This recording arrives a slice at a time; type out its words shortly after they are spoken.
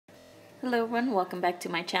Hello everyone, welcome back to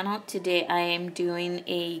my channel. Today I am doing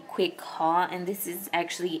a quick haul, and this is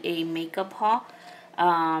actually a makeup haul.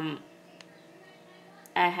 I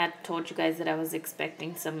had told you guys that I was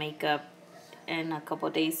expecting some makeup in a couple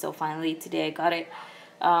days, so finally today I got it.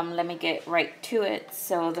 Let me get right to it.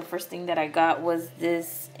 So the first thing that I got was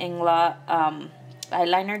this Ingla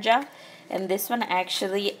eyeliner gel, and this one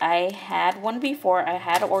actually I had one before. I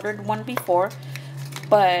had ordered one before,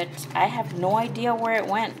 but I have no idea where it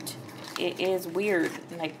went. It is weird,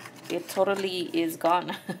 like it totally is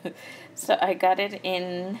gone. So I got it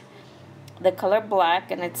in the color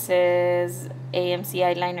black, and it says AMC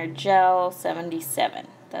eyeliner gel 77.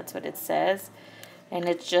 That's what it says, and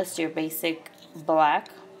it's just your basic black.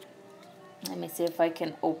 Let me see if I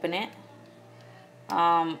can open it.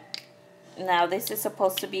 Now this is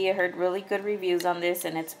supposed to be, I heard really good reviews on this,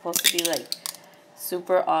 and it's supposed to be like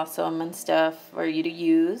super awesome and stuff for you to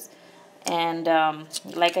use. And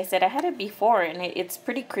like I said, I had it before, and it's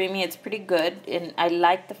pretty creamy, it's pretty good, and I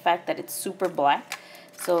like the fact that it's super black.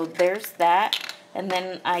 So there's that. And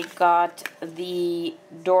then I got the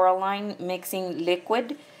Doraline mixing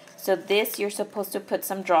liquid. So this, you're supposed to put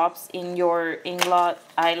some drops in your Inglot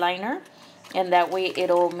eyeliner, and that way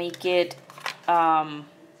it'll make it creamier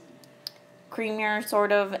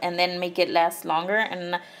sort of, and then make it last longer.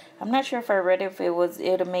 And I'm not sure if I read if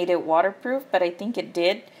it made it waterproof, but I think it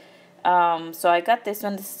did. So I got this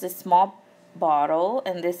one. This is a small bottle,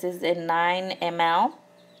 and this is a 9 ml.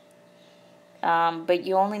 But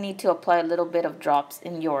you only need to apply a little bit of drops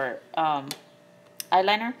in your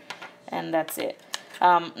eyeliner, and that's it.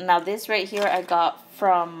 Now this right here I got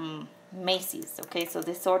from Macy's. Okay, so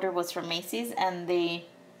this order was from Macy's, and they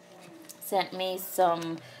sent me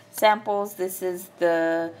some samples. This is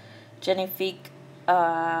the Genifique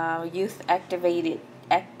Youth Activating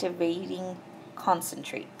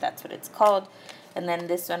Concentrate. That's what it's called. And then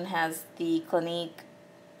this one has the Clinique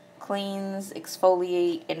Cleanse,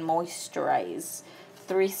 Exfoliate, and Moisturize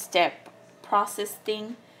 3-step process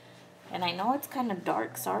thing. And I know it's kind of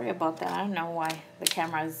dark. Sorry about that. I don't know why the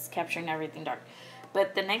camera is capturing everything dark.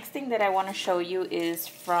 But the next thing that I want to show you is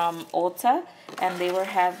from Ulta, and they were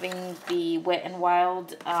having the Wet n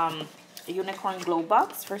Wild Unicorn Glow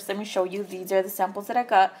Box. First, let me show you. These are the samples that I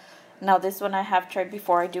got. Now, this one I have tried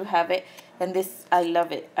before. I do have it, and this, I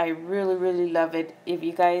love it. I really, really love it. If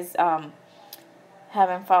you guys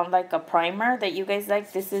haven't found like a primer that you guys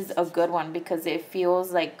like, this is a good one because it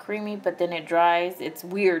feels like creamy, but then it dries. It's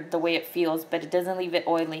weird the way it feels, but it doesn't leave it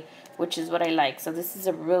oily, which is what I like. So this is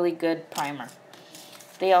a really good primer.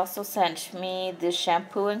 They also sent me this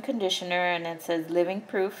shampoo and conditioner, and it says Living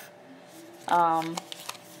Proof. And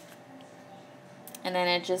then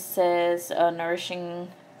it just says nourishing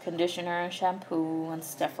conditioner and shampoo and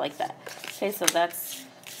stuff like that. Okay, so that's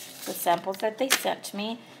the samples that they sent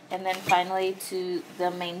me. And then finally to the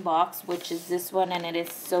main box, which is this one, and it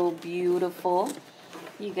is so beautiful.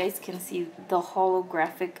 You guys can see the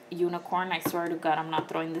holographic unicorn. I swear to God, I'm not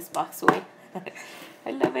throwing this box away. I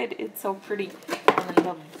love it. It's so pretty. And then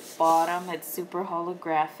the bottom, it's super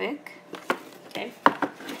holographic. Okay.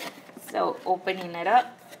 So opening it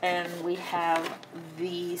up, and we have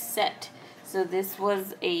the set. So this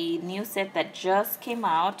was a new set that just came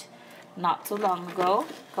out not too long ago,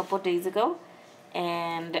 a couple days ago.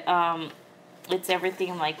 And it's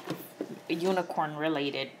everything like unicorn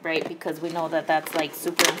related, right? Because we know that that's like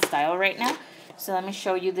super in style right now. So let me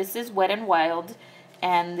show you. This is Wet n Wild,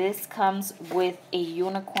 and this comes with a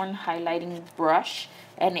unicorn highlighting brush,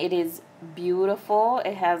 and it is beautiful.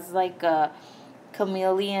 It has like a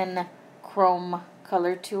chameleon chrome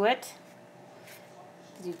color to it,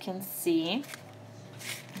 as you can see.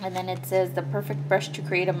 And then it says the perfect brush to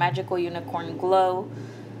create a magical unicorn glow.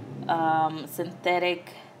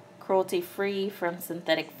 Synthetic, cruelty-free from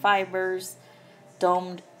synthetic fibers,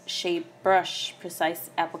 domed shape brush, precise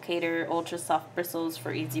applicator, ultra soft bristles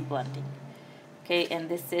for easy blending. Okay, and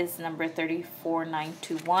this is number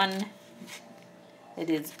 34921. It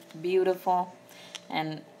is beautiful,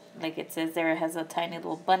 and like it says there, it has a tiny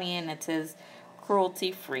little bunny, and it says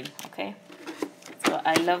cruelty-free. Okay, so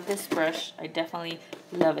I love this brush. I definitely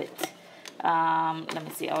love it. Let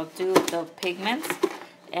me see. I'll do the pigments.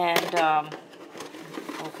 And,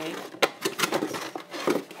 okay.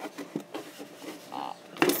 Oh,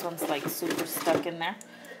 this one's like super stuck in there.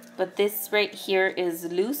 But this right here is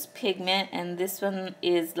loose pigment, and this one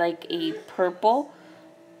is like a purple,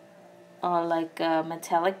 like a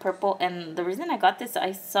metallic purple. And the reason I got this,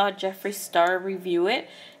 I saw Jeffree Star review it,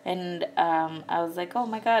 and I was like, oh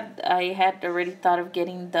my God, I had already thought of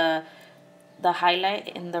getting the highlight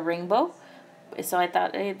in the rainbow. So I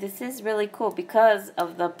thought, hey, this is really cool because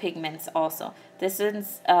of the pigments also. This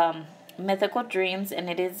is Mythical Dreams, and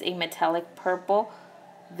it is a metallic purple.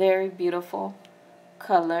 Very beautiful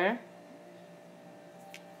color.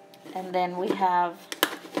 And then we have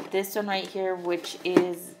this one right here, which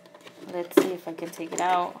is, let's see if I can take it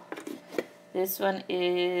out. This one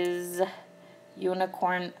is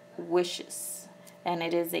Unicorn Wishes, and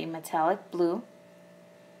it is a metallic blue.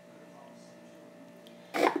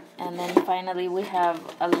 And then finally we have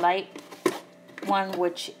a light one,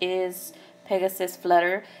 which is Pegasus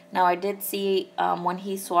Flutter. Now I did see when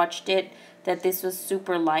he swatched it that this was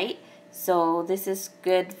super light, so this is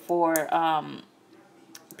good for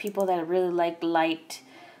people that really like light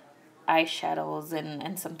eyeshadows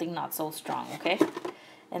and something not so strong, okay?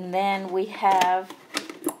 And then we have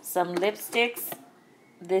some lipsticks.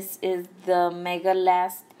 This is the Mega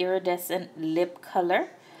Last Iridescent Lip Color,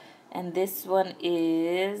 and this one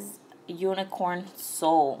is Unicorn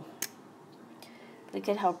Soul. Look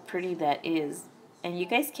at how pretty that is. And you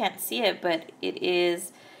guys can't see it, but it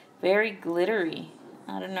is very glittery.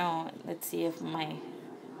 I don't know. Let's see if my...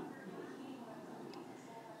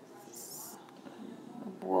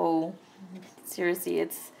 Whoa. Seriously,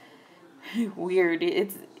 it's weird.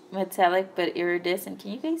 It's metallic but iridescent.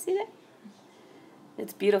 Can you guys see that?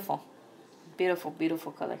 It's beautiful. Beautiful,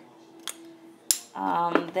 beautiful color.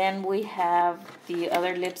 Then we have the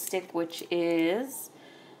other lipstick, which is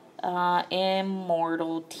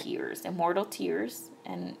Immortal Tears. Immortal Tears.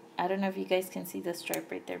 And I don't know if you guys can see the stripe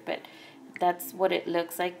right there, but that's what it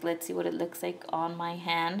looks like. Let's see what it looks like on my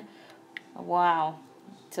hand. Wow.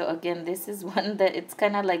 So again, this is one that it's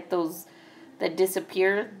kind of like those that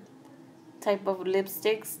disappear type of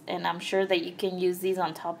lipsticks, and I'm sure that you can use these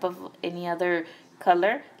on top of any other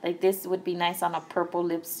color. Like this would be nice on a purple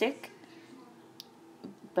lipstick.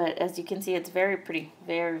 But as you can see, it's very pretty.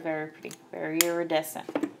 Very, very pretty. Very iridescent.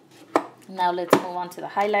 Now let's move on to the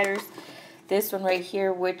highlighters. This one right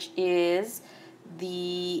here, which is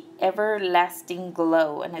the Everlasting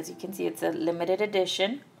Glow. And as you can see, it's a limited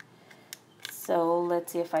edition. So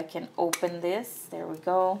let's see if I can open this. There we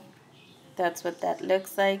go. That's what that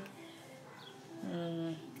looks like.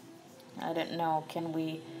 I don't know. Can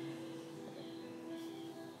we...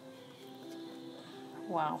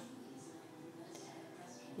 Wow.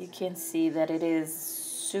 You can see that it is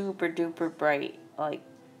super duper bright. Like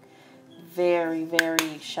very,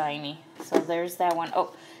 very shiny. So there's that one.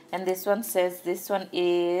 Oh, and this one says this one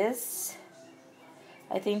is...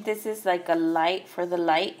 I think this is like a light for the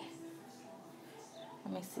light.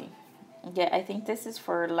 Let me see. Yeah, I think this is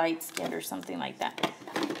for light skin or something like that.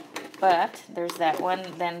 But there's that one.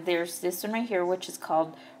 Then there's this one right here, which is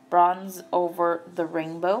called Bronze Over the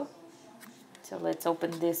Rainbow. So let's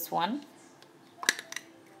open this one.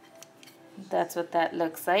 That's what that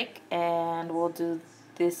looks like. And we'll do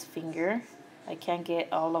this finger. I can't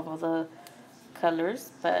get all of the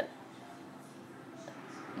colors, but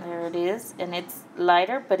there it is. And it's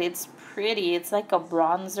lighter, but it's pretty. It's like a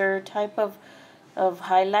bronzer type of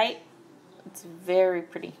highlight. It's very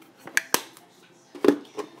pretty.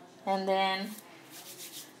 And then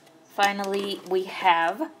finally we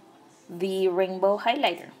have the rainbow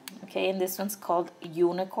highlighter. Okay, and this one's called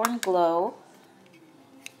Unicorn Glow.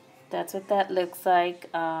 That's what that looks like.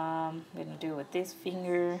 I'm gonna do it with this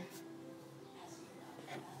finger.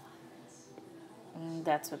 And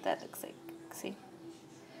that's what that looks like. See?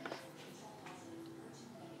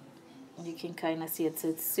 You can kind of see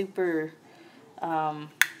it's super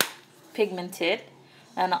pigmented,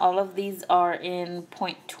 and all of these are in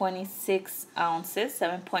 0.26 ounces,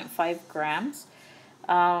 7.5 grams.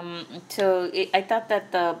 So I thought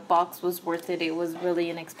that the box was worth it. It was really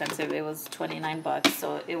inexpensive. It was 29 bucks,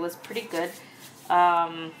 so it was pretty good.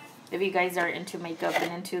 If you guys are into makeup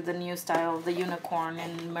and into the new style of the unicorn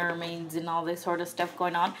and mermaids and all this sort of stuff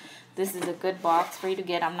going on, this is a good box for you to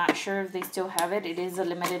get. I'm not sure if they still have it. It is a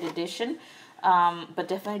limited edition. But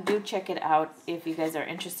definitely do check it out if you guys are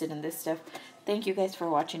interested in this stuff. Thank you guys for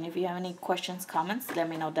watching. If you have any questions, comments, let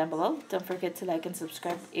me know down below. Don't forget to like and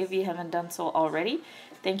subscribe if you haven't done so already.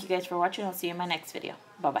 Thank you guys for watching. I'll see you in my next video.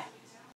 Bye-bye.